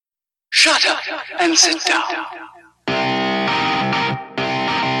Shut up and sit down.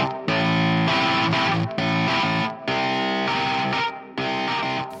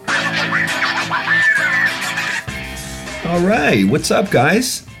 All right, what's up,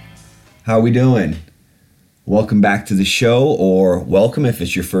 guys? How are we doing? Welcome back to the show, or welcome if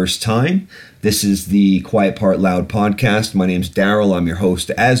it's your first time. This is the Quiet Part Loud podcast. My name's Daryl. I'm your host,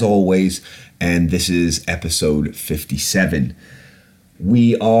 as always, and this is episode 57.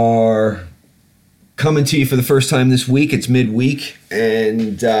 We are coming to you for the first time this week. It's midweek,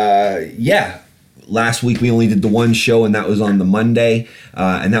 and last week we only did the one show, and that was on the Monday,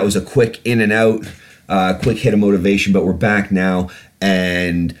 and that was a quick in and out, quick hit of motivation, but we're back now.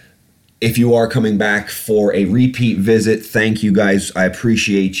 And if you are coming back for a repeat visit, thank you guys. I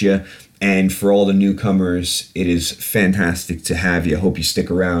appreciate you. And for all the newcomers, it is fantastic to have you. I hope you stick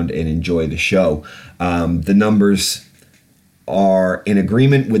around and enjoy the show. The numbers are in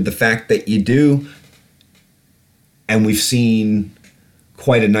agreement with the fact that you do. And we've seen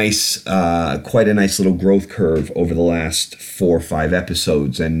quite a nice little growth curve over the last 4 or 5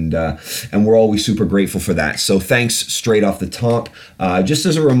 episodes, and we're always super grateful for that. So thanks straight off the top. Just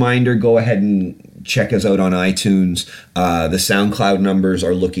as a reminder, go ahead and check us out on iTunes. The SoundCloud numbers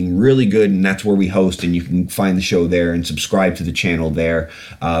are looking really good, and that's where we host, and you can find the show there and subscribe to the channel there.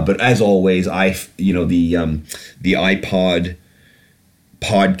 But as always, the iPod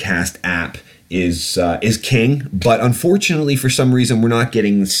podcast app is king, but unfortunately for some reason we're not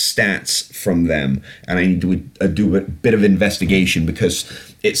getting the stats from them, and I need to do a bit of investigation because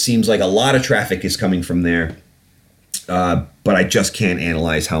it seems like a lot of traffic is coming from there, but I just can't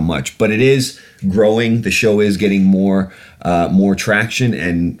analyze how much. But it is growing. The show is getting more traction,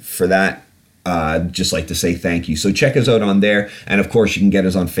 and for that just like to say thank you. So check us out on there, and of course you can get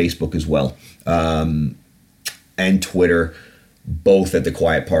us on Facebook as well, and Twitter, both at The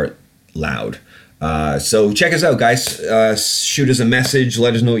Quiet Part Loud. So check us out, guys. Shoot us a message.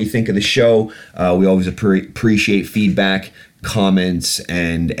 Let us know what you think of the show. We always appreciate feedback, comments,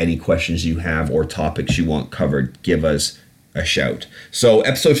 and any questions you have or topics you want covered. Give us a shout. So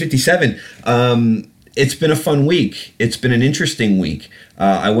episode 57. It's been a fun week. It's been an interesting week.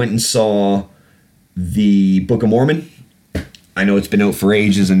 I went and saw the Book of Mormon. I know it's been out for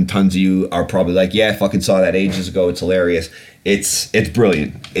ages, and tons of you are probably like, yeah, I fucking saw that ages ago. It's hilarious. It's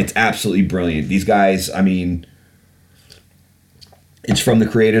brilliant. It's absolutely brilliant. These guys, I mean, it's from the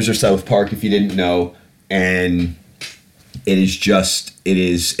creators of South Park, if you didn't know, and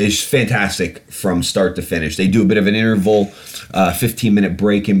it's fantastic from start to finish. They do a bit of an interval, 15-minute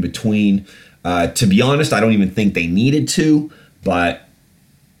break in between. To be honest, I don't even think they needed to, but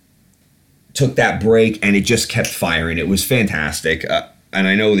took that break, and it just kept firing. It was fantastic. And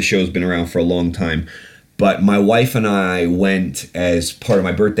I know the show's been around for a long time, but my wife and I went as part of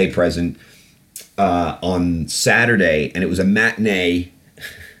my birthday present on Saturday, and it was a matinee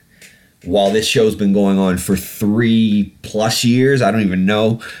while this show's been going on for 3+ years. I don't even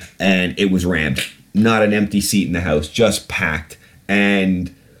know. And it was rammed. Not an empty seat in the house, just packed.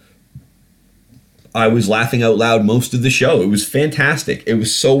 And I was laughing out loud most of the show. It was fantastic. It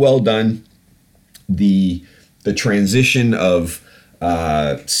was so well done. The transition of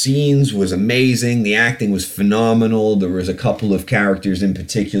scenes was amazing. The acting was phenomenal. There was a couple of characters in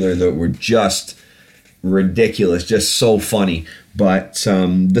particular that were just ridiculous, just so funny. But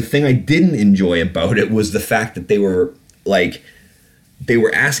the thing I didn't enjoy about it was the fact that they were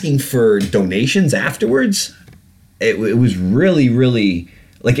asking for donations afterwards. It was really, really,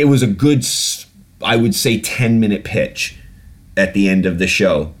 like, it was a good, I would say, 10-minute pitch at the end of the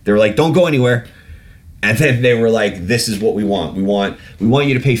show. They were like, don't go anywhere. And then they were like, this is what we want. We want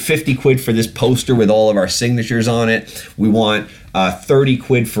you to pay 50 quid for this poster with all of our signatures on it. We want 30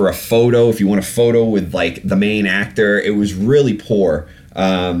 quid for a photo if you want a photo with, like, the main actor. It was really poor.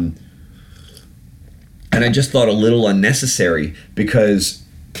 And I just thought a little unnecessary because,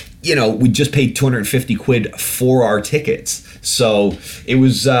 you know, we just paid 250 quid for our tickets. So it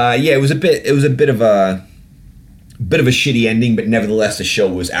was, it was a bit of a shitty ending, but nevertheless the show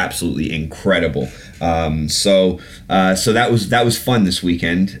was absolutely incredible. So that was fun this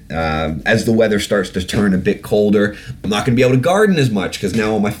weekend. As the weather starts to turn a bit colder, I'm not going to be able to garden as much because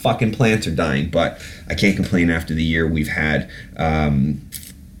now all my fucking plants are dying, but I can't complain after the year we've had.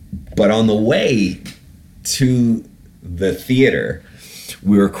 But on the way to the theater,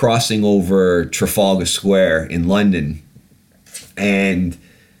 we were crossing over Trafalgar Square in London and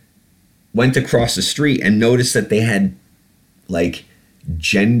went across the street and noticed that they had, like,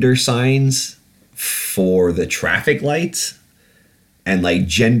 gender signs for the traffic lights and, like,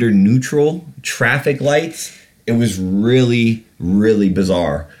 gender neutral traffic lights. It was really, really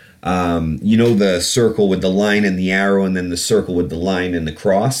bizarre. You know, the circle with the line and the arrow, and then the circle with the line and the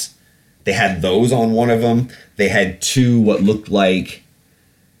cross? They had those on one of them. They had two what looked like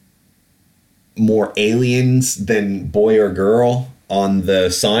more aliens than boy or girl on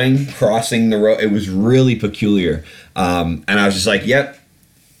the sign crossing the road. It was really peculiar. And I was just like, yep,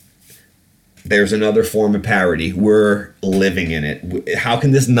 there's another form of parody. We're living in it. How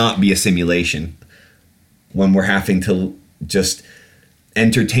can this not be a simulation when we're having to just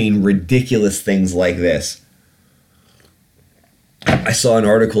entertain ridiculous things like this? I saw an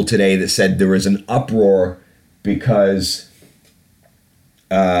article today that said there was an uproar because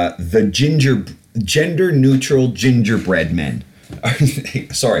the gender-neutral gingerbread men.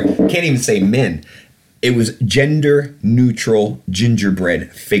 Sorry, can't even say men. It was gender-neutral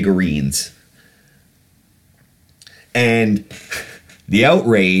gingerbread figurines. And the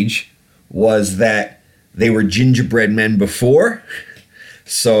outrage was that they were gingerbread men before,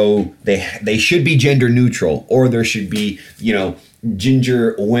 so they should be gender neutral, or there should be, you know,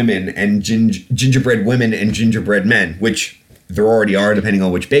 ginger women and gingerbread women and gingerbread men, which there already are depending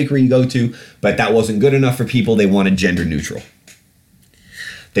on which bakery you go to, but that wasn't good enough for people. They wanted gender neutral.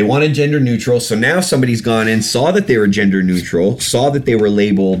 They wanted gender neutral, so now somebody's gone in, saw that they were gender neutral, saw that they were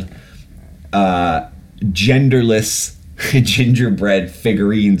labeled genderless gingerbread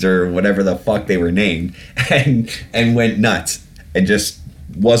figurines or whatever the fuck they were named, and went nuts and just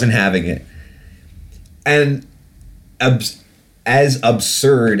wasn't having it. And as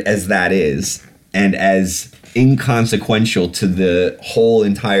absurd as that is, and as inconsequential to the whole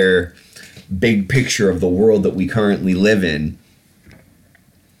entire big picture of the world that we currently live in,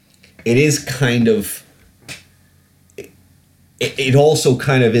 it is kind of, it also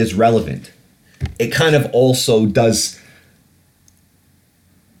kind of is relevant. It kind of also does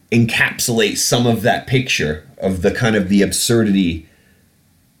encapsulate some of that picture of the kind of the absurdity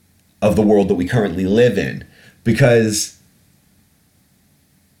of the world that we currently live in, because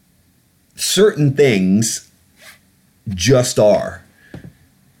certain things just are.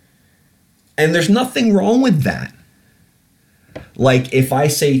 And there's nothing wrong with that. Like, if I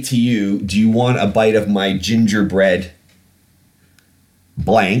say to you, do you want a bite of my gingerbread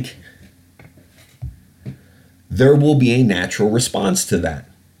blank? There will be a natural response to that.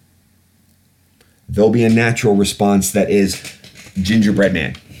 There'll be a natural response that is gingerbread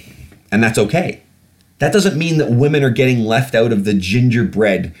man. And that's okay. That doesn't mean that women are getting left out of the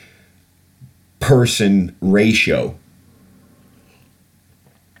gingerbread person ratio.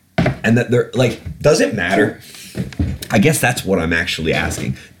 And that they're like, does it matter? I guess that's what I'm actually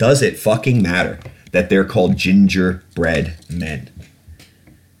asking. Does it fucking matter that they're called gingerbread men?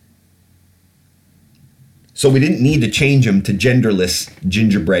 So we didn't need to change them to genderless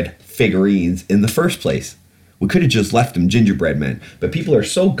gingerbread figurines in the first place. We could have just left them gingerbread men. But people are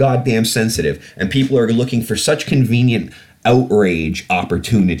so goddamn sensitive, and people are looking for such convenient outrage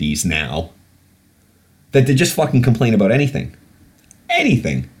opportunities now that they just fucking complain about anything.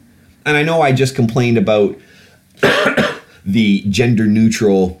 Anything. And I know I just complained about the gender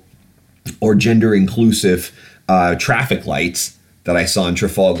neutral or gender inclusive traffic lights that I saw in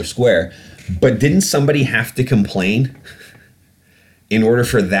Trafalgar Square. But didn't somebody have to complain in order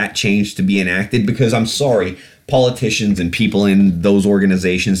for that change to be enacted? Because I'm sorry, politicians and people in those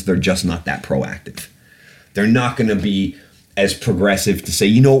organizations, they're just not that proactive. They're not going to be as progressive to say,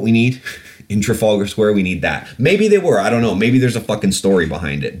 you know what we need? In Trafalgar Square, we need that. Maybe they were. I don't know. Maybe there's a fucking story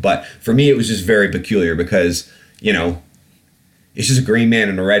behind it. But for me, it was just very peculiar because, you know, it's just a green man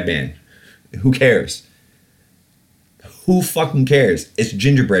and a red man. Who cares? Who fucking cares? It's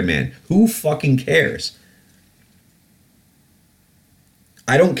gingerbread man. Who fucking cares?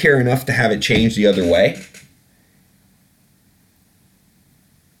 I don't care enough to have it changed the other way.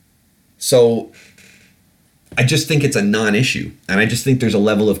 So I just think it's a non-issue. And I just think there's a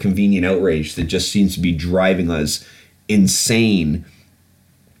level of convenient outrage that just seems to be driving us insane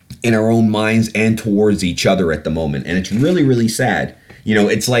in our own minds and towards each other at the moment. And it's really, really sad. You know,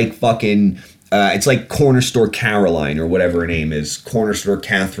 it's like fucking... it's like Corner Store Caroline or whatever her name is, Corner Store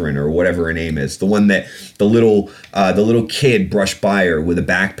Catherine or whatever her name is, the one that the little kid brushed by her with a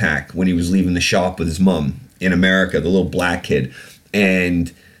backpack when he was leaving the shop with his mom in America, the little black kid,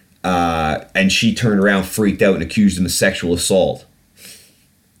 and she turned around, freaked out, and accused him of sexual assault.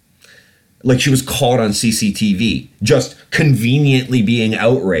 Like she was caught on CCTV, just conveniently being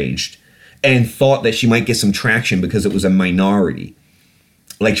outraged, and thought that she might get some traction because it was a minority.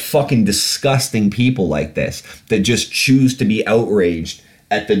 Like fucking disgusting people like this that just choose to be outraged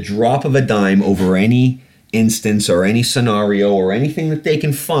at the drop of a dime over any instance or any scenario or anything that they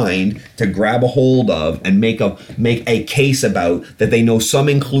can find to grab a hold of and make a case about, that they know some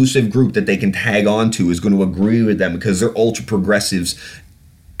inclusive group that they can tag onto is going to agree with them because they're ultra progressives,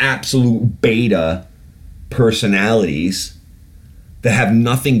 absolute beta personalities that have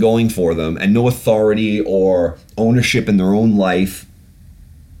nothing going for them and no authority or ownership in their own life.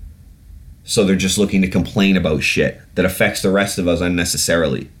 So they're just looking to complain about shit that affects the rest of us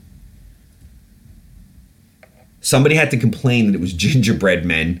unnecessarily. Somebody had to complain that it was gingerbread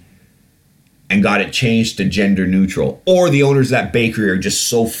men and got it changed to gender neutral. Or the owners of that bakery are just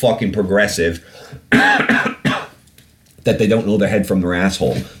so fucking progressive that they don't know their head from their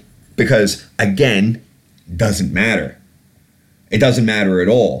asshole. Because, again, doesn't matter. It doesn't matter at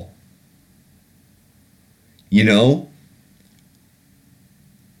all. You know?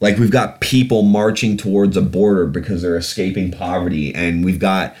 Like, we've got people marching towards a border because they're escaping poverty, and we've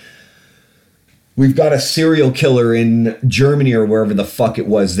got a serial killer in Germany or wherever the fuck it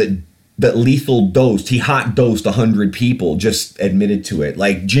was that lethal dosed. He hot dosed 100 people, just admitted to it.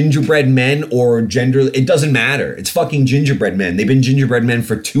 Like, gingerbread men or gender, it doesn't matter. It's fucking gingerbread men. They've been gingerbread men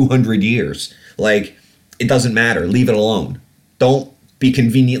for 200 years. Like, it doesn't matter. Leave it alone. Don't be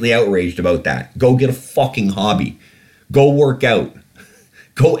conveniently outraged about that. Go get a fucking hobby. Go work out.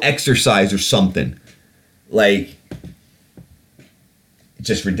 Go exercise or something. Like, it's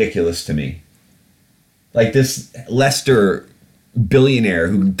just ridiculous to me. Like this Lester billionaire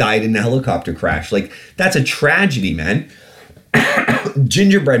who died in a helicopter crash. Like, that's a tragedy, man.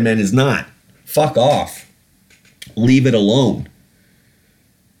 Gingerbread men is not. Fuck off. Leave it alone.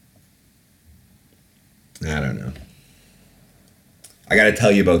 I don't know. I got to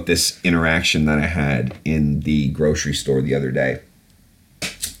tell you about this interaction that I had in the grocery store the other day.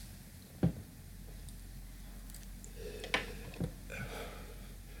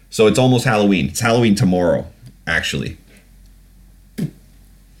 So it's almost Halloween. It's Halloween tomorrow, actually.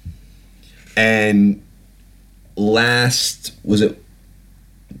 And it wasn't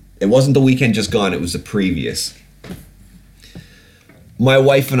the weekend just gone, it was the previous. My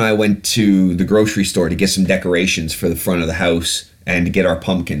wife and I went to the grocery store to get some decorations for the front of the house and to get our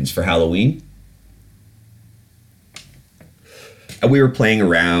pumpkins for Halloween. And we were playing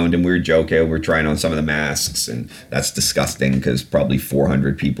around and we were joking. We were trying on some of the masks, and that's disgusting because probably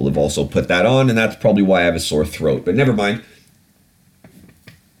 400 people have also put that on, and that's probably why I have a sore throat. But never mind.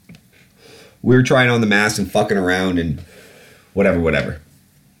 We were trying on the masks and fucking around and whatever.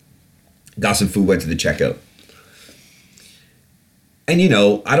 Got some food, went to the checkout. And, you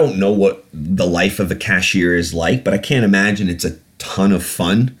know, I don't know what the life of a cashier is like, but I can't imagine it's a ton of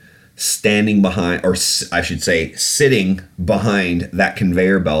fun standing behind, or I should say, sitting behind that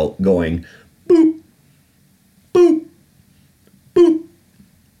conveyor belt going, boop, boop, boop,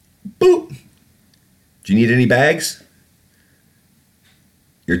 boop. Do you need any bags?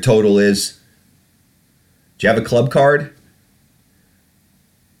 Your total is, do you have a club card?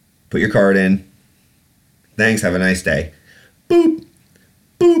 Put your card in. Thanks, have a nice day. Boop,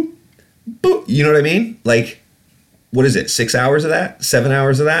 boop, boop. You know what I mean? Like, what is it? 6 hours of that? 7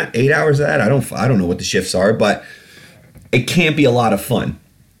 hours of that? 8 hours of that? I don't know what the shifts are, but it can't be a lot of fun.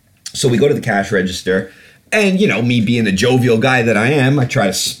 So we go to the cash register, and, you know, me being the jovial guy that I am, I try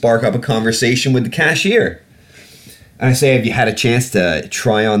to spark up a conversation with the cashier. And I say, have you had a chance to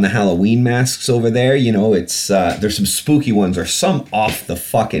try on the Halloween masks over there? You know, it's there's some spooky ones or some off the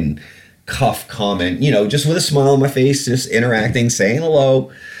fucking cuff comment, you know, just with a smile on my face, just interacting, saying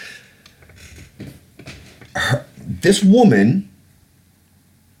hello. This woman,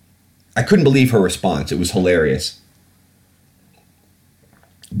 I couldn't believe her response. It was hilarious.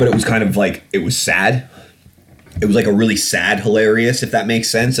 But it was kind of like, it was sad. It was like a really sad hilarious, if that makes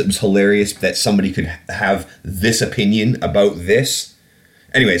sense. It was hilarious that somebody could have this opinion about this.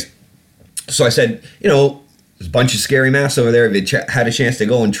 Anyways, so I said, you know, there's a bunch of scary masks over there. Have you had a chance to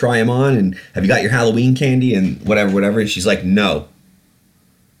go and try them on? And have you got your Halloween candy and whatever? And she's like, no.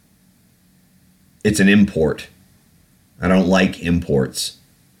 It's an import. I don't like imports.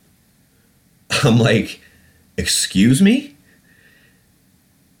 I'm like, excuse me?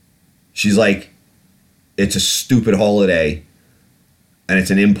 She's like, it's a stupid holiday and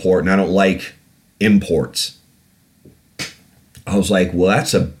it's an import and I don't like imports. I was like, well,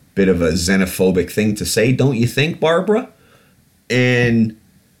 that's a bit of a xenophobic thing to say, don't you think, Barbara? And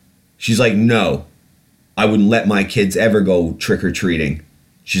she's like, no, I wouldn't let my kids ever go trick-or-treating.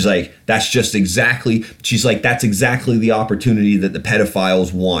 She's like, that's exactly the opportunity that the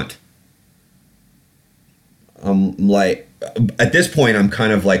pedophiles want. I'm like, at this point, I'm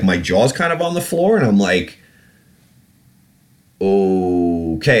kind of like, my jaw's kind of on the floor, and I'm like,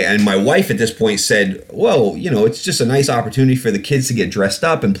 okay. okay. And my wife at this point said, well, it's just a nice opportunity for the kids to get dressed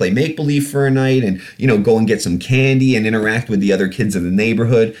up and play make-believe for a night and, go and get some candy and interact with the other kids in the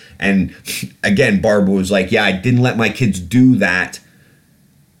neighborhood. And again, Barbara was like, yeah, I didn't let my kids do that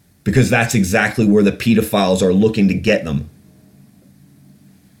because that's exactly where the pedophiles are looking to get them.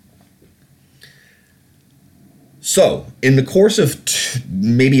 So, in the course of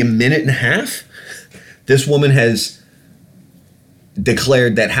maybe a minute and a half, this woman has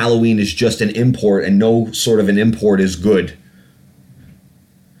declared that Halloween is just an import and no sort of an import is good.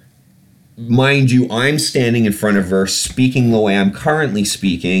 Mind you, I'm standing in front of her speaking the way I'm currently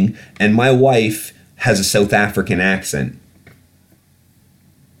speaking, and my wife has a South African accent.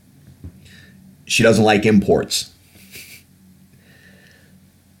 She doesn't like imports.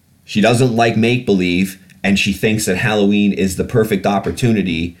 She doesn't like make-believe. And she thinks that Halloween is the perfect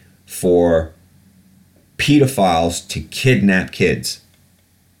opportunity for pedophiles to kidnap kids.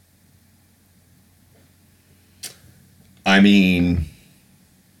 I mean,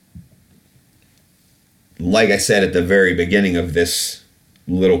 like I said at the very beginning of this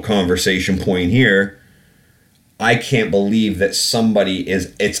little conversation point here, I can't believe that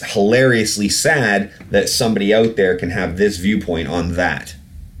it's hilariously sad that somebody out there can have this viewpoint on that.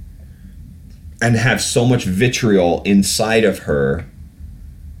 And have so much vitriol inside of her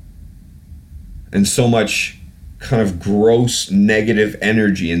and so much kind of gross negative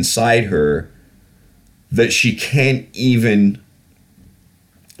energy inside her that she can't even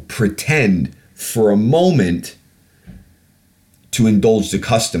pretend for a moment to indulge the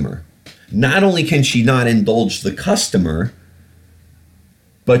customer. Not only can she not indulge the customer,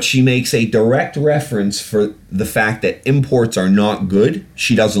 but she makes a direct reference for the fact that imports are not good.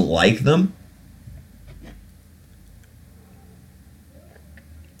 She doesn't like them.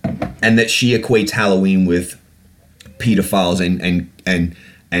 And that she equates Halloween with pedophiles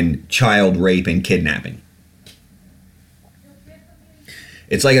and child rape and kidnapping.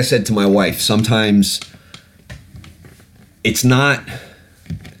 It's like I said to my wife, sometimes it's not,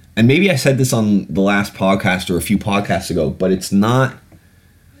 and maybe I said this on the last podcast or a few podcasts ago, but it's not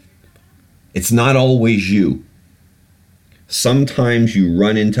always you. Sometimes you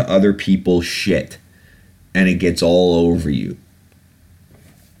run into other people's shit and it gets all over you.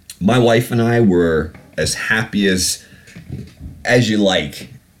 My wife and I were as happy as you like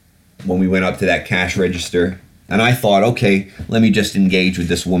when we went up to that cash register. And I thought, okay, let me just engage with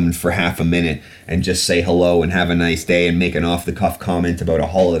this woman for half a minute and just say hello and have a nice day and make an off-the-cuff comment about a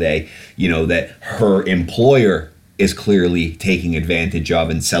holiday, that her employer is clearly taking advantage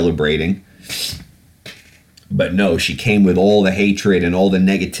of and celebrating. But no, she came with all the hatred and all the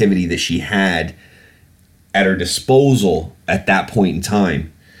negativity that she had at her disposal at that point in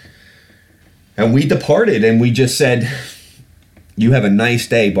time. And we departed and we just said, you have a nice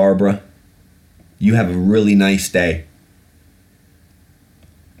day, Barbara. You have a really nice day.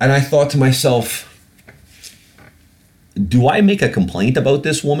 And I thought to myself, do I make a complaint about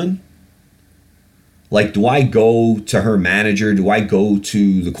this woman? Like, do I go to her manager? Do I go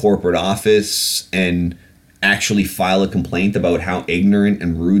to the corporate office and actually file a complaint about how ignorant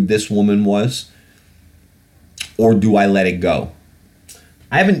and rude this woman was? Or do I let it go?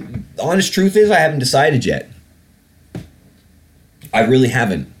 The honest truth is I haven't decided yet. I really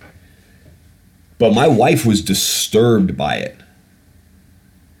haven't. But my wife was disturbed by it.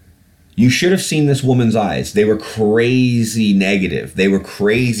 You should have seen this woman's eyes. They were crazy negative. They were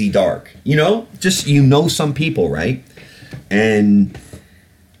crazy dark. Some people, right? And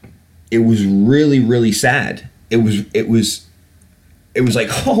it was really, really sad. It was like,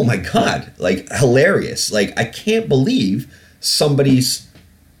 oh my God, like hilarious. Like, I can't believe somebody's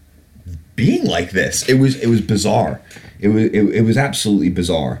being like this. It was bizarre. It was absolutely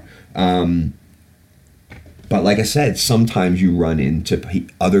bizarre. But like I said, sometimes you run into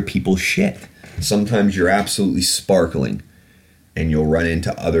other people's shit. Sometimes you're absolutely sparkling and you'll run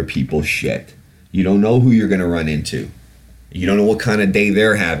into other people's shit. You don't know who you're going to run into. You don't know what kind of day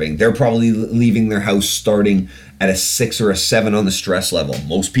they're having. They're probably leaving their house starting at a 6 or a 7 on the stress level.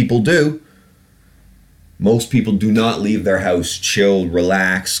 Most people do. Most people do not leave their house chilled,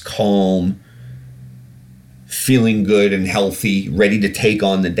 relaxed, calm, feeling good and healthy, ready to take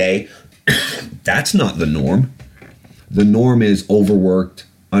on the day. That's not the norm. The norm is overworked,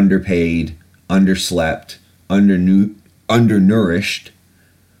 underpaid, underslept, undernourished,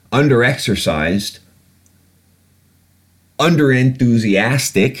 underexercised,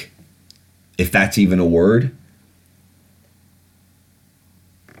 underenthusiastic, if that's even a word.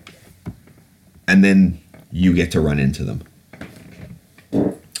 And then you get to run into them.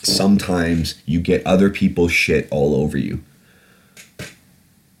 Sometimes you get other people's shit all over you.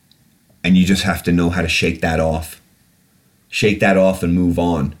 you just have to know how to shake that off. Shake that off and move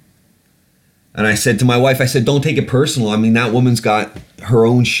on. And I said to my wife, I said, don't take it personal. I mean, that woman's got her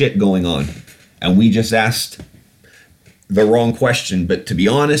own shit going on. And we just asked the wrong question. But to be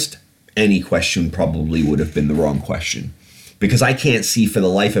honest, any question probably would have been the wrong question. Because I can't see for the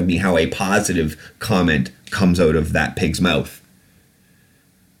life of me how a positive comment comes out of that pig's mouth.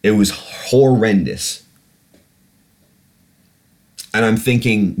 It was horrendous. And I'm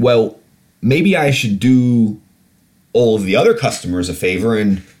thinking, well, maybe I should do all of the other customers a favor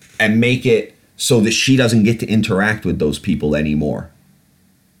and make it so that she doesn't get to interact with those people anymore.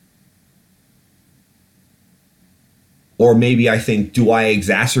 Or maybe I think, do I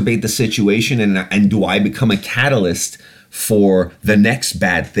exacerbate the situation and do I become a catalyst for the next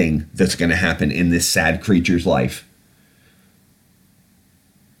bad thing that's going to happen in this sad creature's life?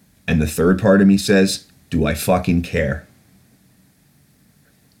 And the third part of me says, do I fucking care?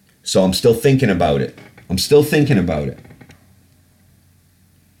 So I'm still thinking about it.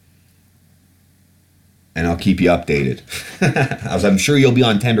 And I'll keep you updated. As I'm sure you'll be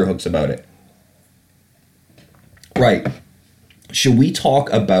on tenterhooks about it. Right. Should we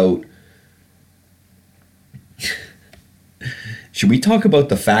talk about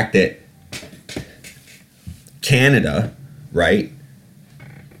the fact that Canada, right,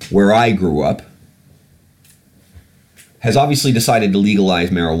 where I grew up, has obviously decided to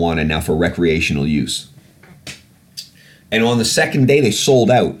legalize marijuana now for recreational use. And on the second day, they sold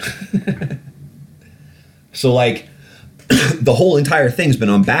out. So, like, the whole entire thing's been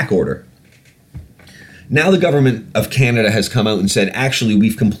on back order. Now the government of Canada has come out and said, actually,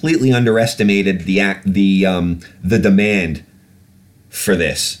 we've completely underestimated the demand for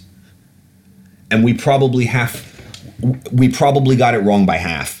this. And we probably got it wrong by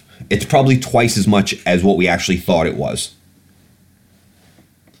half. It's probably twice as much as what we actually thought it was.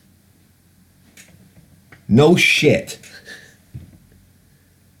 No shit.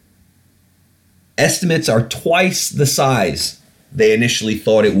 Estimates are twice the size they initially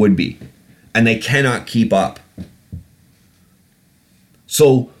thought it would be. And they cannot keep up.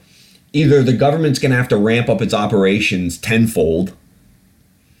 So either the government's going to have to ramp up its operations tenfold,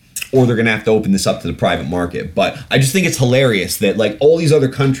 or they're going to have to open this up to the private market. But I just think it's hilarious that, like, all these other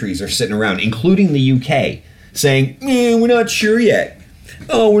countries are sitting around, including the UK, saying, we're not sure yet.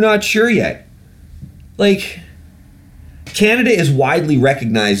 Oh, we're not sure yet. Like, Canada is widely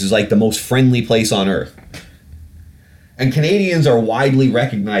recognized as, like, the most friendly place on earth. And Canadians are widely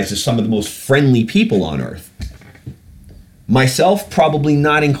recognized as some of the most friendly people on earth. Myself, probably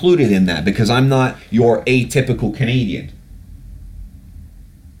not included in that, because I'm not your atypical Canadian.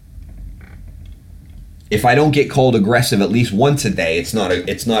 If I don't get called aggressive at least once a day, it's not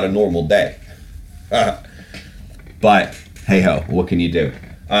a normal day. But hey ho, what can you do?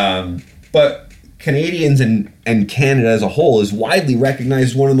 But Canadians and Canada as a whole is widely recognized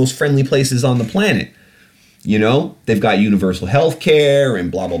as one of the most friendly places on the planet. You know, they've got universal health care and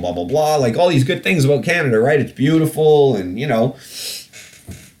blah, blah, blah, blah, blah. Like, all these good things about Canada, right? It's beautiful and, you know.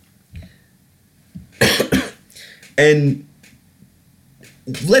 And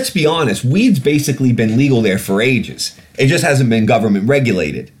let's be honest, weed's basically been legal there for ages. It just hasn't been government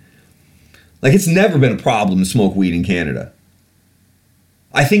regulated. Like, it's never been a problem to smoke weed in Canada.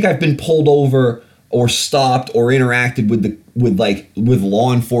 I think I've been pulled over or stopped or interacted with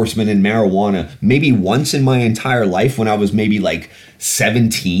law enforcement and marijuana maybe once in my entire life when I was maybe like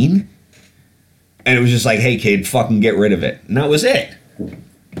 17. And it was just like, hey kid, fucking get rid of it. And that was it.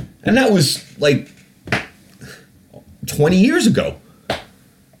 And that was like 20 years ago.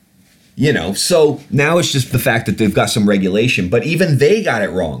 You know, so now it's just the fact that they've got some regulation, but even they got it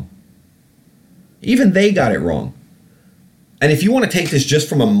wrong. And if you want to take this just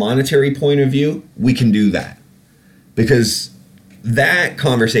from a monetary point of view, we can do that. Because that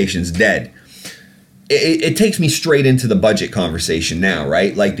conversation's dead. It takes me straight into the budget conversation now,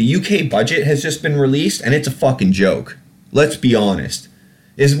 right? Like, the UK budget has just been released, and it's a fucking joke. Let's be honest.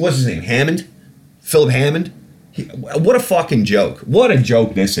 What's his name? Hammond? Philip Hammond? What a fucking joke. What a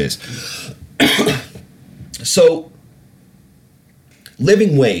joke this is. So,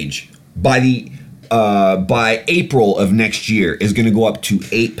 living wage by April of next year is going to go up to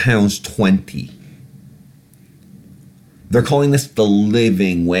 £8.20. They're calling this the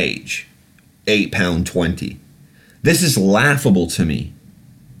living wage. £8.20. This is laughable to me.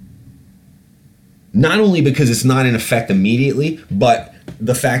 Not only because it's not in effect immediately, but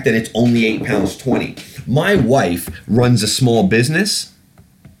the fact that it's only £8.20. My wife runs a small business,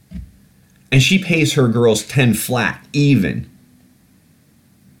 and she pays her girls 10 flat, even.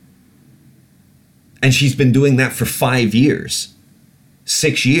 And she's been doing that for 5 years,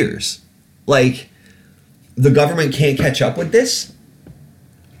 6 years. Like, the government can't catch up with this?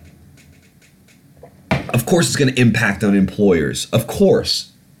 Of course it's going to impact on employers. Of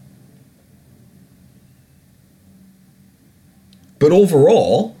course. But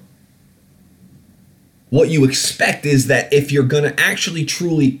overall, what you expect is that if you're going to actually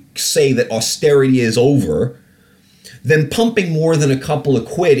truly say that austerity is over, then pumping more than a couple of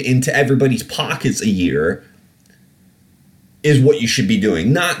quid into everybody's pockets a year is what you should be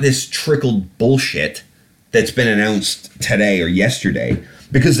doing. Not this trickled bullshit that's been announced today or yesterday.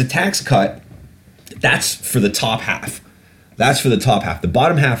 Because the tax cut, that's for the top half. That's for the top half. The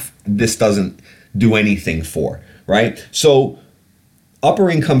bottom half, this doesn't do anything for, right? So upper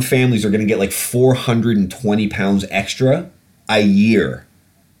income families are going to get like 420 pounds extra a year.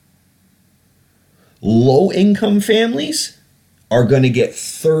 Low income families are going to get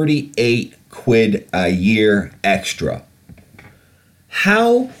 38 quid a year extra.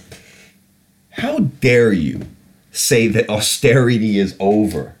 How dare you say that austerity is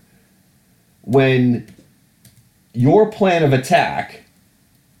over when your plan of attack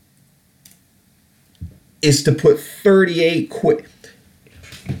is to put 38 quid.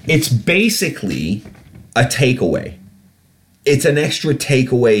 It's basically a takeaway. It's an extra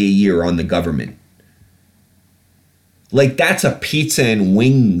takeaway a year on the government. Like, that's a pizza and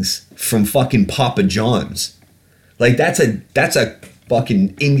wings from fucking Papa John's. Like, that's a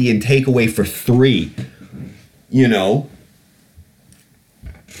fucking Indian takeaway for 3. You know?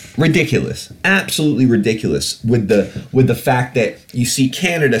 Ridiculous. Absolutely ridiculous with the fact that you see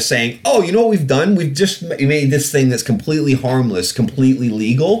Canada saying, oh, you know what we've done? We've just made this thing that's completely harmless, completely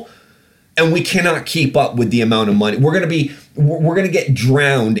legal, and we cannot keep up with the amount of money. We're going to get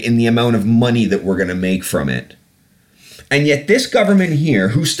drowned in the amount of money that we're going to make from it. And yet this government here,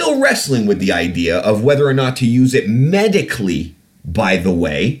 who's still wrestling with the idea of whether or not to use it medically, by the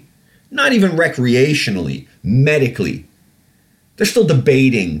way, not even recreationally, medically, they're still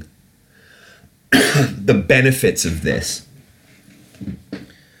debating the benefits of this,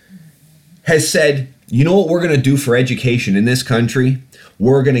 has said, you know what we're going to do for education in this country?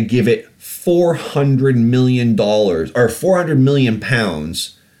 We're going to give it $400 million or 400 million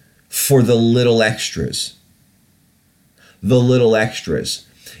pounds for the little extras. The little extras.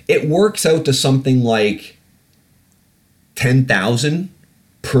 It works out to something like 10,000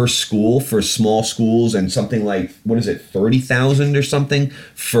 per school for small schools, and something like, 30,000 or something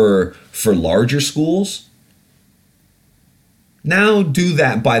for larger schools. Now do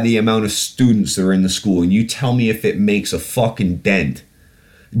that by the amount of students that are in the school, and you tell me if it makes a fucking dent,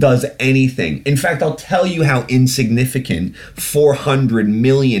 does anything. In fact, I'll tell you how insignificant 400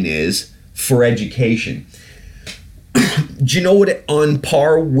 million is for education. Do you know what it on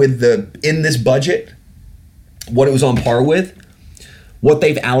par with in this budget? What it was on par with? What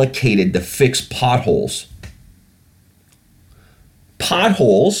they've allocated to fix potholes.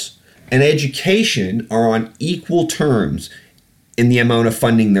 Potholes and education are on equal terms in the amount of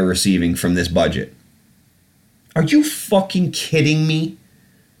funding they're receiving from this budget. Are you fucking kidding me?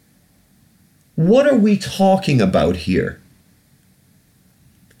 What are we talking about here?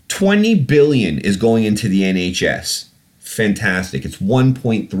 20 billion is going into the NHS. Fantastic. It's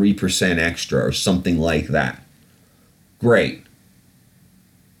 1.3% extra or something like that. Great.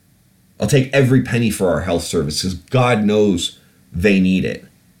 I'll take every penny for our health services. God knows they need it.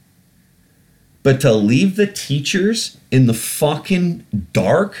 But to leave the teachers in the fucking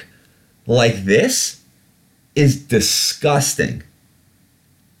dark like this is disgusting.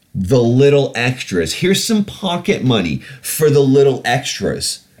 The little extras. Here's some pocket money for the little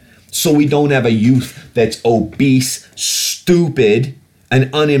extras, so we don't have a youth that's obese, stupid,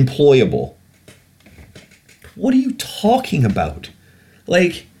 and unemployable. What are you talking about?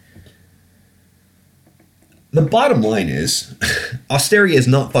 Like, the bottom line is, austerity is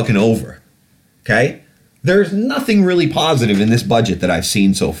not fucking over, okay? There's nothing really positive in this budget that I've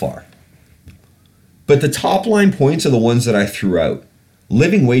seen so far. But the top line points are the ones that I threw out.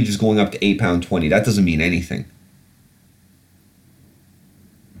 Living wage is going up to £8.20. That doesn't mean anything.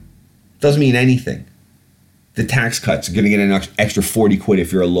 Doesn't mean anything. The tax cuts are going to get an extra 40 quid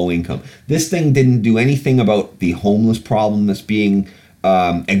if you're a low income. This thing didn't do anything about the homeless problem that's being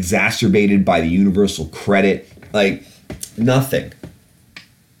exacerbated by the universal credit. Like, nothing.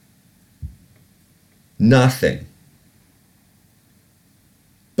 Nothing.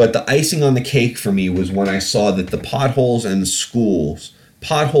 But the icing on the cake for me was when I saw that the potholes and schools,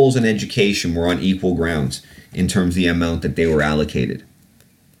 potholes and education were on equal grounds in terms of the amount that they were allocated.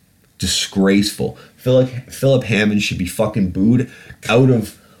 Disgraceful. Philip Hammond should be fucking booed out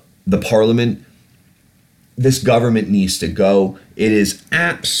of the parliament this government needs to go. It is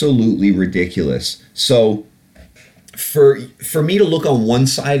absolutely ridiculous. So for me to look on one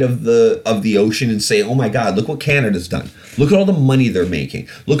side of the ocean and say, oh my God, look what Canada's done. Look at all the money they're making.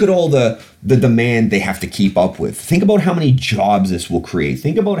 Look at all the demand they have to keep up with. Think about how many jobs this will create.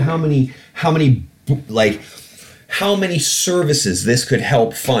 Think about how many services this could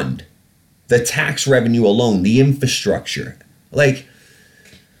help fund. The tax revenue alone, the infrastructure. Like,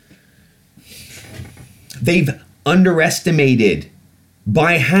 they've underestimated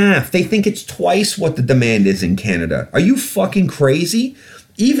by half. They think it's twice what the demand is in Canada. Are you fucking crazy?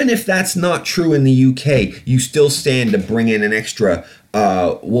 Even if that's not true in the UK, you still stand to bring in an extra,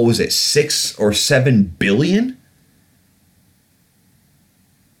 6 or 7 billion?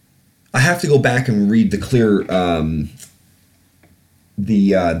 I have to go back and read the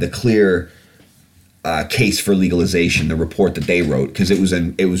clear case for legalization, the report that they wrote, because it was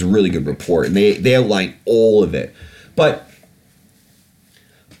a really good report, and they outlined all of it. But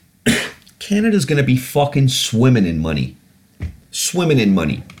Canada's going to be fucking swimming in money.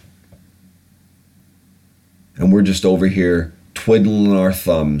 And we're just over here twiddling our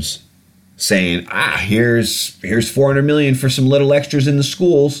thumbs saying, here's 400 million for some little extras in the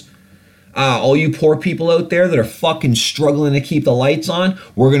schools. All you poor people out there that are fucking struggling to keep the lights on,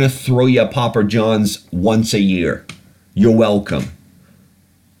 we're going to throw you a Papa John's once a year. You're welcome.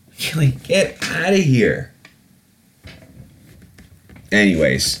 You're like, get out of here.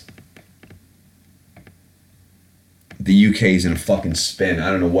 Anyways, the UK's in a fucking spin. I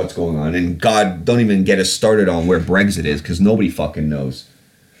don't know what's going on. And God, don't even get us started on where Brexit is, because nobody fucking knows.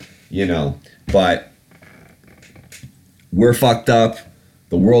 But we're fucked up.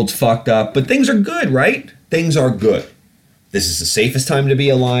 The world's fucked up. But things are good, right? Things are good. This is the safest time to be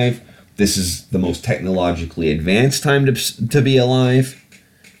alive. This is the most technologically advanced time to be alive.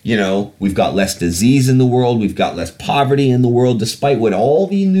 We've got less disease in the world. We've got less poverty in the world, despite what all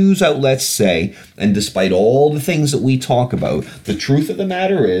the news outlets say, and despite all the things that we talk about. The truth of the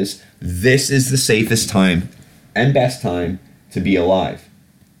matter is, this is the safest time and best time to be alive.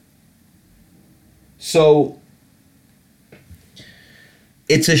 So,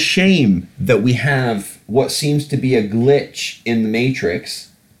 it's a shame that we have what seems to be a glitch in the matrix.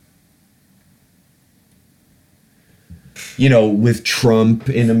 With Trump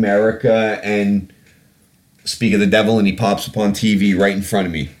in America, and speak of the devil, and he pops up on TV right in front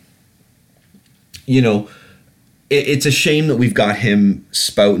of me. It's a shame that we've got him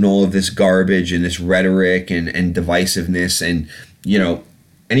spouting all of this garbage and this rhetoric and divisiveness. And,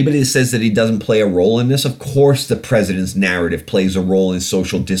 anybody that says that he doesn't play a role in this, of course the president's narrative plays a role in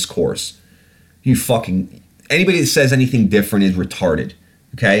social discourse. Anybody that says anything different is retarded,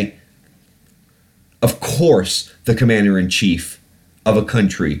 okay? Of course, the commander-in-chief of a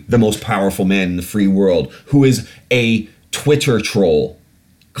country, the most powerful man in the free world, who is a Twitter troll,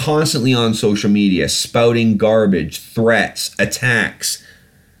 constantly on social media, spouting garbage, threats, attacks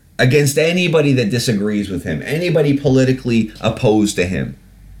against anybody that disagrees with him, anybody politically opposed to him.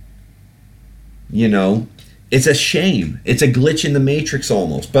 It's a shame. It's a glitch in the matrix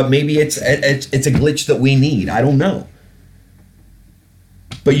almost, but maybe it's a glitch that we need. I don't know.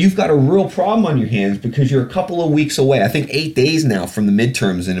 But you've got a real problem on your hands because you're a couple of weeks away. I think 8 days now from the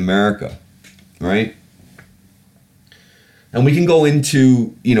midterms in America, right? And we can go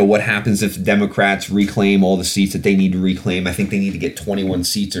into, what happens if the Democrats reclaim all the seats that they need to reclaim. I think they need to get 21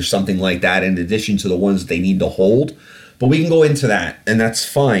 seats or something like that in addition to the ones that they need to hold. But we can go into that, and that's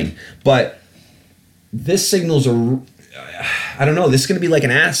fine. But this signals I don't know, this is going to be like an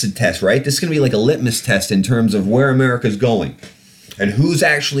acid test, right? This is going to be like a litmus test in terms of where America's going. And who's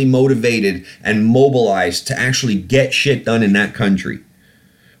actually motivated and mobilized to actually get shit done in that country.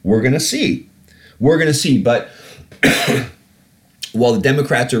 We're going to see. But while the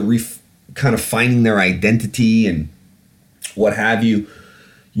Democrats are kind of finding their identity and what have you,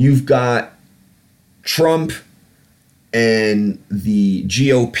 you've got Trump and the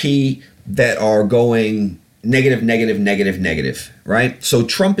GOP that are going negative, right? So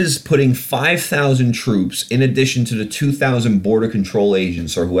Trump is putting 5,000 troops in addition to the 2,000 border control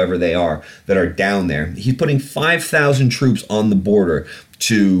agents or whoever they are that are down there. He's putting 5,000 troops on the border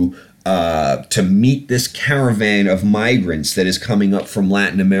to meet this caravan of migrants that is coming up from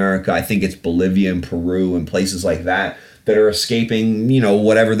Latin America. I think it's Bolivia and Peru and places like that are escaping,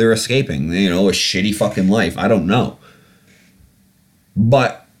 whatever they're escaping, a shitty fucking life. I don't know.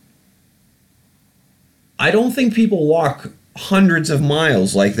 But I don't think people walk hundreds of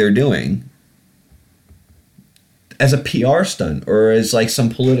miles like they're doing as a PR stunt or as like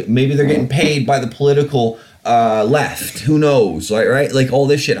some maybe they're getting paid by the political left. Who knows? Right? Like all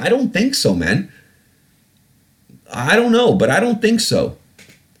this shit. I don't think so, man. I don't know, but I don't think so.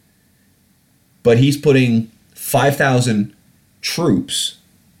 But he's putting 5,000 troops,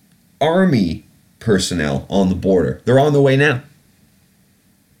 army personnel on the border. They're on the way now.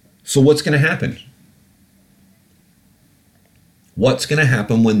 So what's going to happen? What's going to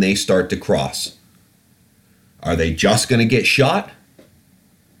happen when they start to cross? Are they just going to get shot?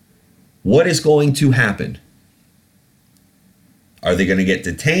 What is going to happen? Are they going to get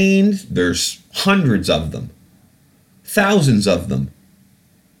detained? There's hundreds of them. Thousands of them.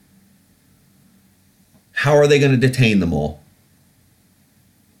 How are they going to detain them all?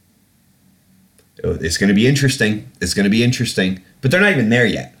 It's going to be interesting. It's going to be interesting. But they're not even there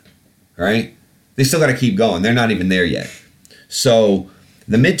yet. Right? They still got to keep going. They're not even there yet. So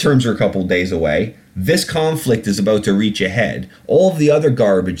the midterms are a couple days away. This conflict is about to reach a head. All of the other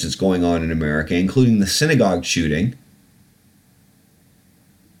garbage that's going on in America, including the synagogue shooting,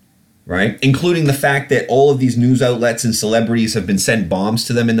 right? Including the fact that all of these news outlets and celebrities have been sent bombs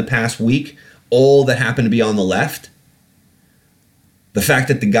to them in the past week, all that happened to be on the left. The fact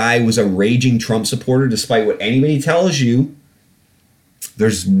that the guy was a raging Trump supporter, despite what anybody tells you,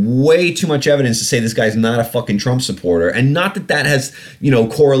 there's way too much evidence to say this guy's not a fucking Trump supporter. And not that that has,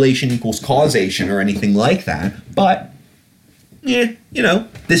 correlation equals causation or anything like that. But,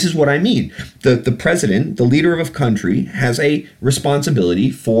 this is what I mean. The president, the leader of a country, has a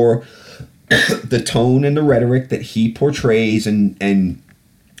responsibility for the tone and the rhetoric that he portrays and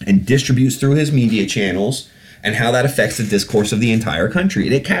distributes through his media channels and how that affects the discourse of the entire country.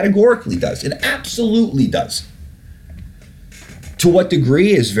 And it categorically does. It absolutely does. To what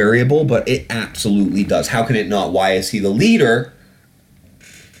degree is variable, but it absolutely does. How can it not? Why is he the leader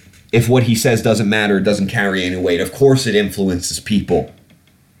if what he says doesn't matter, doesn't carry any weight? Of course it influences people.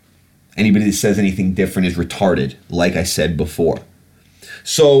 Anybody that says anything different is retarded, like I said before.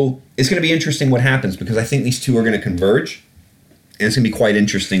 So it's going to be interesting what happens, because I think these two are going to converge, and it's going to be quite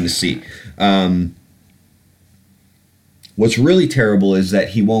interesting to see. What's really terrible is that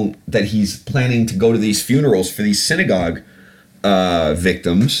he's planning to go to these funerals for these synagogue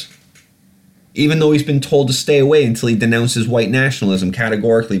victims, even though he's been told to stay away until he denounces white nationalism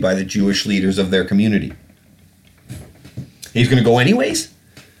categorically by the Jewish leaders of their community. He's going to go anyways?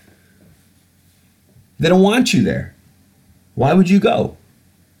 They don't want you there. Why would you go?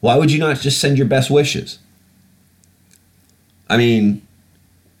 Why would you not just send your best wishes? I mean,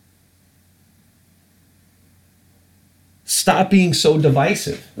 stop being so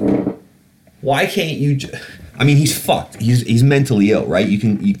divisive. Why can't you he's fucked. He's mentally ill, right?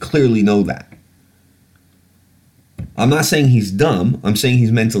 You clearly know that. I'm not saying he's dumb. I'm saying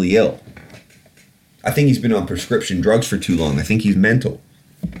he's mentally ill. I think he's been on prescription drugs for too long. I think he's mental.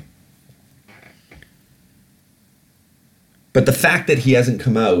 But the fact that he hasn't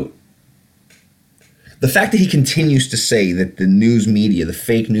come out, the fact that he continues to say that the news media, the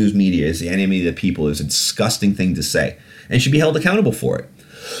fake news media, is the enemy of the people is a disgusting thing to say, and should be held accountable for it.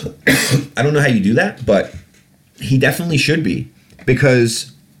 I don't know how you do that, but he definitely should be,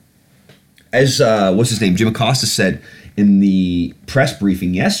 because as Jim Acosta said in the press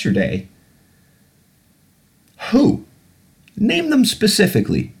briefing yesterday, who? Name them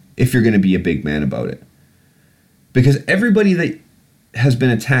specifically if you're going to be a big man about it. Because everybody that has been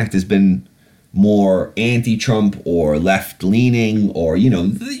attacked has been more anti-Trump or left-leaning or,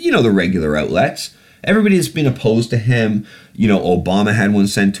 the regular outlets. Everybody that's been opposed to him, Obama had one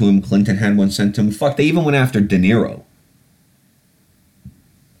sent to him, Clinton had one sent to him. Fuck, they even went after De Niro.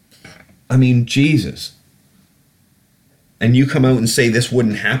 I mean, Jesus. And you come out and say this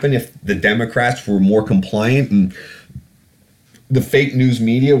wouldn't happen if the Democrats were more compliant and the fake news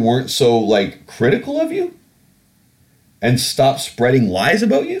media weren't so, critical of you? And stop spreading lies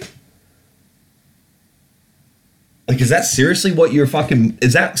about you? Is that seriously what your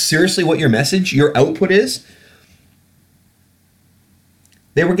message, your output is?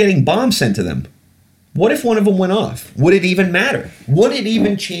 They were getting bombs sent to them. What if one of them went off? Would it even matter? Would it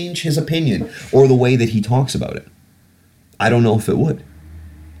even change his opinion or the way that he talks about it? I don't know if it would.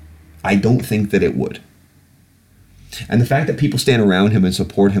 I don't think that it would. And the fact that people stand around him and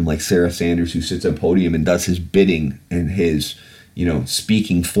support him, like Sarah Sanders, who sits at a podium and does his bidding and his,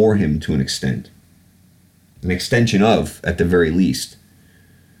 speaking for him to an extent, an extension of, at the very least,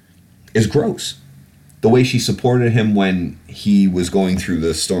 is gross. The way she supported him when he was going through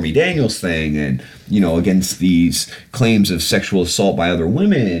the Stormy Daniels thing and, against these claims of sexual assault by other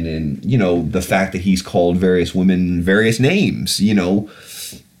women and, the fact that he's called various women various names,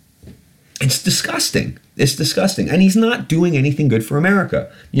 it's disgusting. It's disgusting. And he's not doing anything good for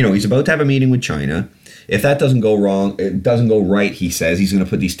America. He's about to have a meeting with China. If that doesn't go wrong, it doesn't go right, he says, he's going to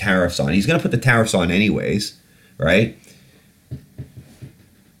put these tariffs on. He's going to put the tariffs on anyways, right?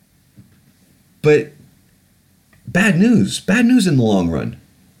 But bad news in the long run.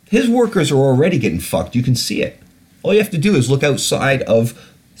 His workers are already getting fucked. You can see it. All you have to do is look outside of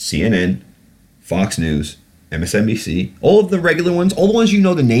CNN, Fox News, MSNBC, all of the regular ones, all the ones you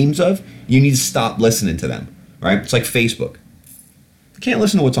know the names of. You need to stop listening to them, right? It's like Facebook. You can't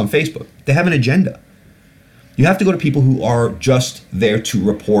listen to what's on Facebook. They have an agenda. You have to go to people who are just there to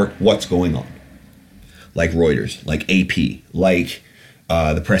report what's going on. Like Reuters, like AP, like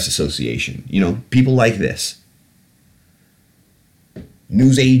the Press Association. You know, people like this.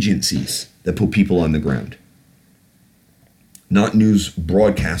 News agencies that put people on the ground. Not news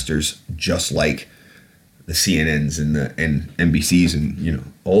broadcasters just like the CNNs and the NBCs and, you know,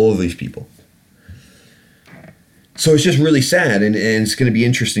 all of these people. So it's just really sad, and it's going to be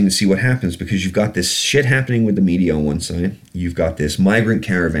interesting to see what happens, because you've got this shit happening with the media on one side, you've got this migrant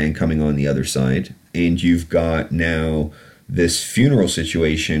caravan coming on the other side, and you've got now this funeral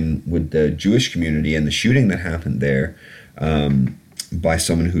situation with the Jewish community and the shooting that happened there by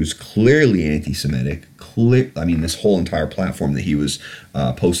someone who's clearly anti-Semitic. This whole entire platform that he was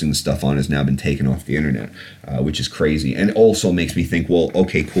posting stuff on has now been taken off the internet, which is crazy. And also makes me think, well,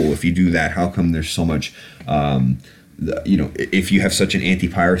 okay, cool. If you do that, how come there's so much, if you have such an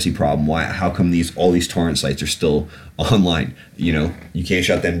anti-piracy problem, how come all these torrent sites are still online? You know, you can't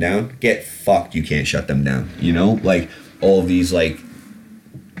shut them down? Get fucked, you can't shut them down. You know, like all of these like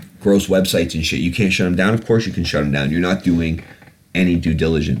gross websites and shit, you can't shut them down? Of course you can shut them down. You're not doing any due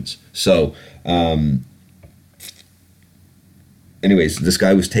diligence. So, anyways, this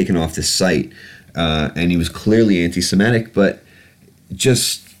guy was taken off this site, and he was clearly anti-Semitic, but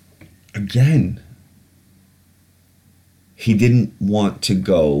just, again, he didn't want to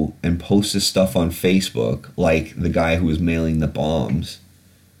go and post this stuff on Facebook like the guy who was mailing the bombs,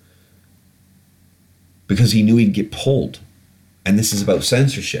 because he knew he'd get pulled. And this is about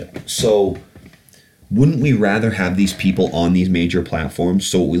censorship. So wouldn't we rather have these people on these major platforms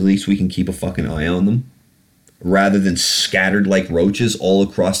so at least we can keep a fucking eye on them, rather than scattered like roaches all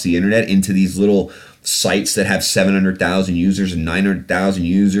across the internet into these little sites that have 700,000 users and 900,000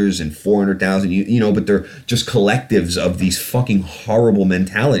 users and 400,000, but they're just collectives of these fucking horrible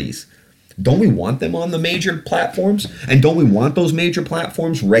mentalities. Don't we want them on the major platforms? And don't we want those major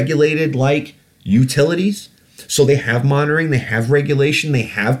platforms regulated like utilities? So they have monitoring, they have regulation, they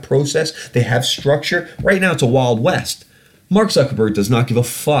have process, they have structure. Right now it's a Wild West. Mark Zuckerberg does not give a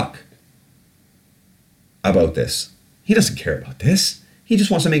fuck about this. He doesn't care about this. He just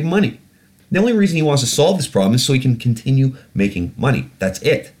wants to make money. The only reason he wants to solve this problem is so he can continue making money. That's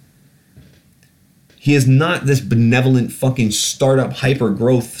it. He is not this benevolent fucking startup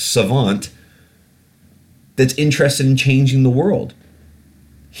hyper-growth savant that's interested in changing the world.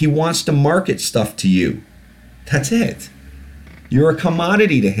 He wants to market stuff to you. That's it. You're a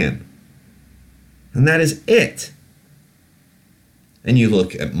commodity to him. And that is it. And you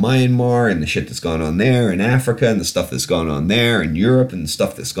look at Myanmar and the shit that's gone on there, and Africa and the stuff that's gone on there, and Europe and the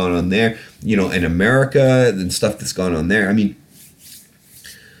stuff that's gone on there, and America and stuff that's gone on there. I mean,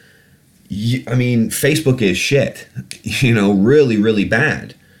 Facebook is shit, really, really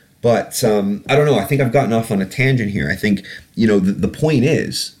bad. But I don't know. I think I've gotten off on a tangent here. I think, the point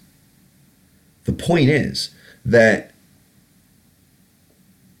is that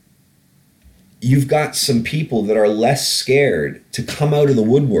you've got some people that are less scared to come out of the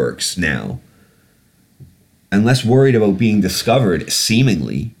woodworks now and less worried about being discovered,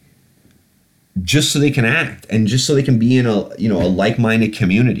 seemingly, just so they can act and just so they can be in a like-minded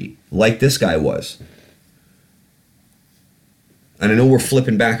community like this guy was. And I know we're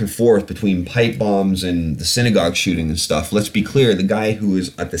flipping back and forth between pipe bombs and the synagogue shooting and stuff. Let's be clear, the guy who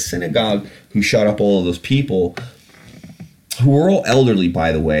was at the synagogue who shot up all of those people, who were all elderly,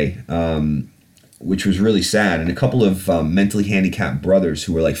 by the way, which was really sad, and a couple of mentally handicapped brothers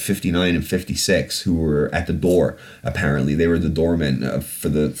who were like 59 and 56 who were at the door, apparently. They were the doormen for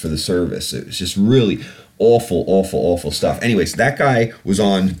the service. It was just really awful stuff. Anyways, that guy was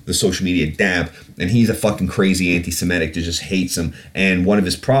on the social media dab, and he's a fucking crazy anti-Semitic that just hates him. And one of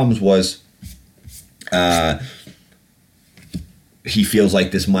his problems was he feels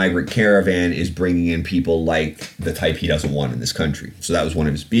like this migrant caravan is bringing in people like the type he doesn't want in this country. So that was one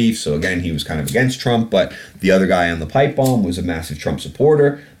of his beefs. So again, he was kind of against Trump, but the other guy on the pipe bomb was a massive Trump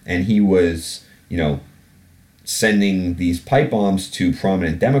supporter, and he was, sending these pipe bombs to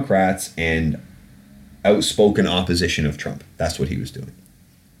prominent Democrats and outspoken opposition of Trump. That's what he was doing.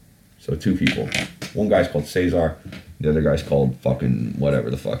 So two people. One guy's called Cesar. The other guy's called fucking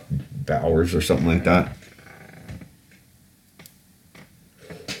whatever the fuck, Bowers or something like that.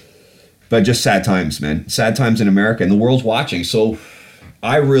 But just sad times, man. Sad times in America, and the world's watching. So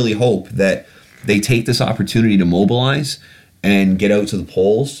I really hope that they take this opportunity to mobilize and get out to the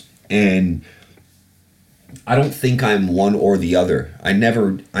polls. And I don't think I'm one or the other. I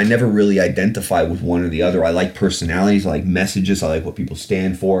never really identify with one or the other. I like personalities, I like messages, I like what people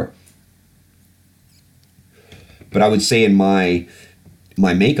stand for. But I would say in my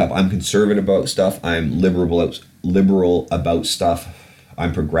makeup, I'm conservative about stuff, I'm liberal about stuff,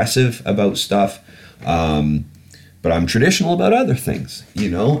 I'm progressive about stuff, but I'm traditional about other things,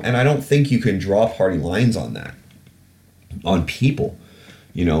 and I don't think you can draw party lines on that, on people,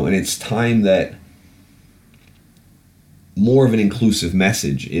 and it's time that more of an inclusive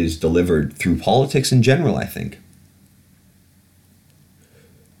message is delivered through politics in general, I think.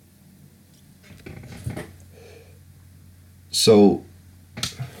 So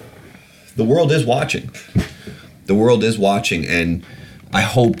the world is watching. The world is watching, and I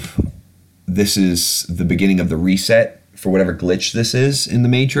hope this is the beginning of the reset for whatever glitch this is in the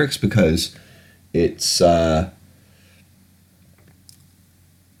Matrix, because it's a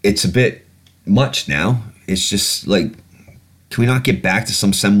bit much now. It's just like, can we not get back to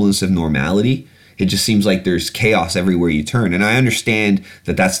some semblance of normality? It just seems like there's chaos everywhere you turn. And I understand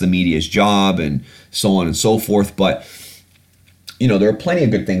that that's the media's job and so on and so forth, but there are plenty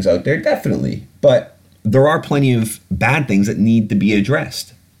of good things out there, definitely. But there are plenty of bad things that need to be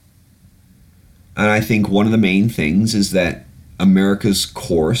addressed. And I think one of the main things is that America's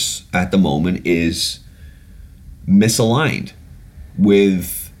course at the moment is misaligned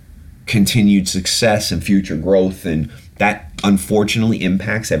with continued success and future growth, and that unfortunately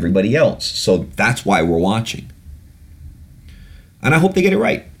impacts everybody else. So that's why we're watching. And I hope they get it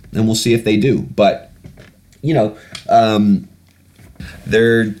right, and we'll see if they do. But,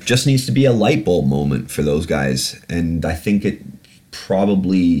 there just needs to be a light bulb moment for those guys. And I think it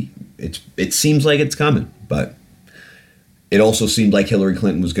seems like it's coming, but it also seemed like Hillary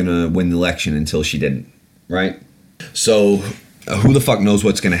Clinton was going to win the election until she didn't, right? So who the fuck knows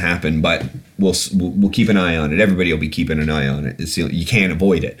what's going to happen, but we'll keep an eye on it. Everybody will be keeping an eye on it. You can't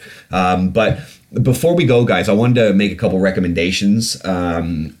avoid it. But before we go, guys, I wanted to make a couple recommendations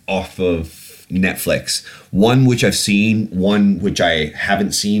off of Netflix. One which I've seen, one which I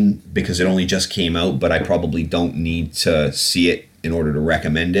haven't seen because it only just came out, but I probably don't need to see it in order to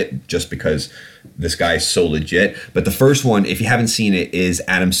recommend it, just because this guy's so legit. But the first one, if you haven't seen it, is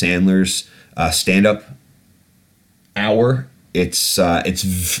Adam Sandler's stand-up hour. It's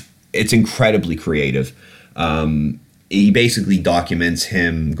incredibly creative. He basically documents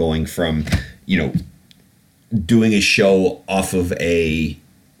him going from, doing a show off of a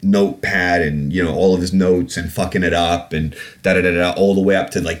notepad and all of his notes and fucking it up and all the way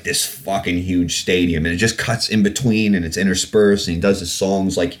up to like this fucking huge stadium, and it just cuts in between and it's interspersed, and he does his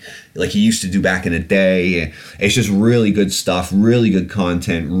songs like he used to do back in the day. It's just really good stuff, really good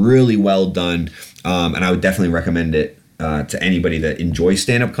content, really well done, and I would definitely recommend it to anybody that enjoys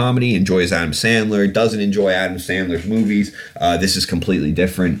stand-up comedy, enjoys Adam Sandler, doesn't enjoy Adam Sandler's movies. This is completely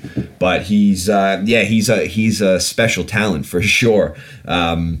different, but he's a special talent for sure.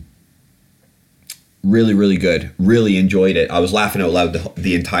 Really, really good. Really enjoyed it. I was laughing out loud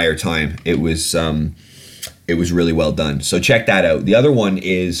the entire time. It was really well done. So check that out. The other one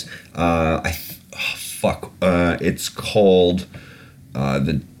is it's called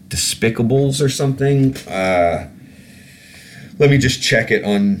The Despicables or something. Let me just check it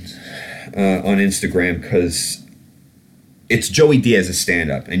on Instagram, because it's Joey Diaz's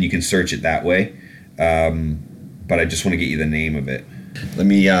stand-up, and you can search it that way. But I just want to get you the name of it. Let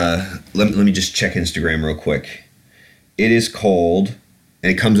me just check Instagram real quick. It is called,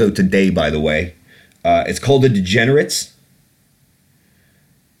 and it comes out today, by the way. It's called The Degenerates,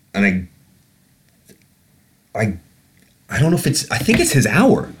 and I don't know if I think it's his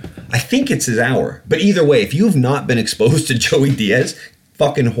hour. But either way, if you have not been exposed to Joey Diaz,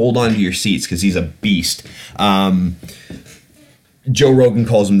 fucking hold on to your seats, because he's a beast. Joe Rogan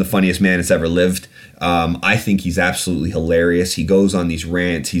calls him the funniest man that's ever lived. I think he's absolutely hilarious. He goes on these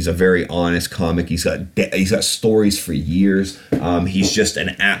rants. He's a very honest comic. He's got stories for years. He's just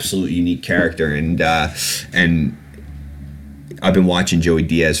an absolute unique character, and I've been watching Joey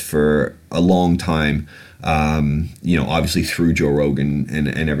Diaz for a long time. Obviously through Joe Rogan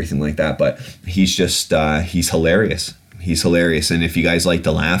and everything like that, but he's just he's hilarious. And if you guys like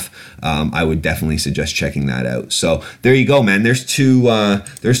to laugh, I would definitely suggest checking that out. So there you go, man. There's two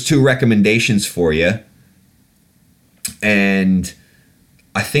recommendations for you, and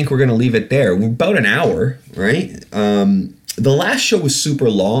I think we're gonna leave it there. We're about an hour, right? The last show was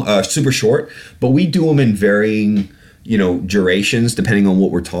super long, super short, but we do them in varying durations, depending on what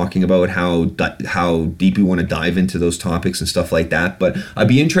we're talking about, how deep we want to dive into those topics and stuff like that. But I'd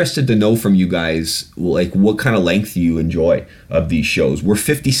be interested to know from you guys, like, what kind of length you enjoy of these shows. We're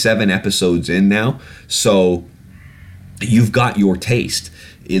 57 episodes in now, so you've got your taste.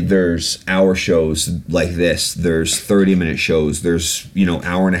 There's hour shows like this. There's 30-minute shows. There's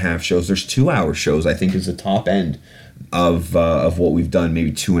hour and a half shows. There's 2-hour shows. I think is the top end of what we've done,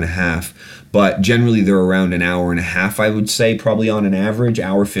 maybe 2.5. But generally they're around an hour and a half, I would say, probably on an average,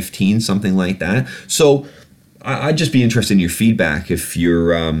 hour 15, something like that. So I'd just be interested in your feedback. If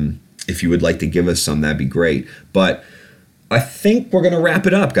you would like to give us some, that'd be great. But I think we're gonna wrap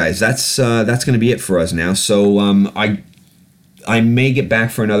it up, guys. That's gonna be it for us now. So I may get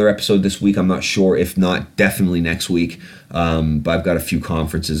back for another episode this week. I'm not sure. If not, definitely next week. But I've got a few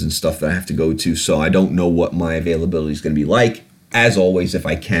conferences and stuff that I have to go to, so I don't know what my availability is going to be like. As always, if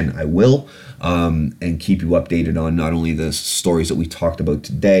I can, I will, and keep you updated on not only the stories that we talked about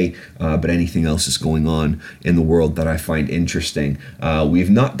today, but anything else that's going on in the world that I find interesting. We've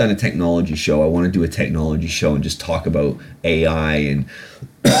not done a technology show. I want to do a technology show and just talk about AI and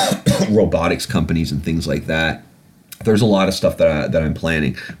robotics companies and things like that. There's a lot of stuff that I'm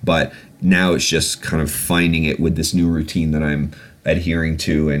planning, but now it's just kind of finding it with this new routine that I'm adhering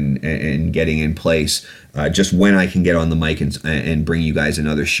to and getting in place. Just when I can get on the mic and bring you guys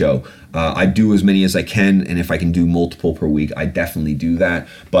another show. I do as many as I can, and if I can do multiple per week, I definitely do that.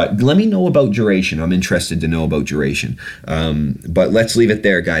 But let me know about duration. I'm interested to know about duration. But let's leave it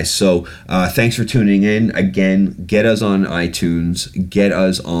there, guys. So thanks for tuning in. Again, get us on iTunes, get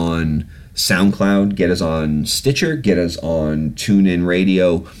us on SoundCloud, get us on Stitcher, get us on TuneIn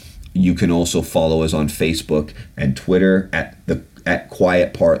Radio. You can also follow us on Facebook and Twitter at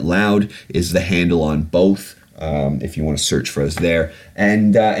Quiet Part Loud is the handle on both. If you want to search for us there,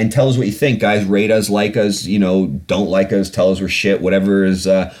 and tell us what you think, guys. Rate us, like us, don't like us, tell us we're shit, whatever is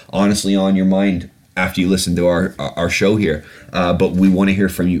honestly on your mind after you listen to our show here. But we want to hear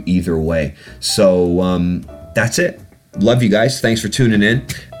from you either way. So that's it. Love you guys. Thanks for tuning in,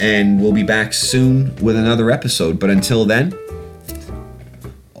 and we'll be back soon with another episode. But until then,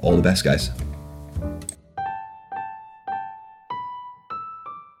 all the best, guys.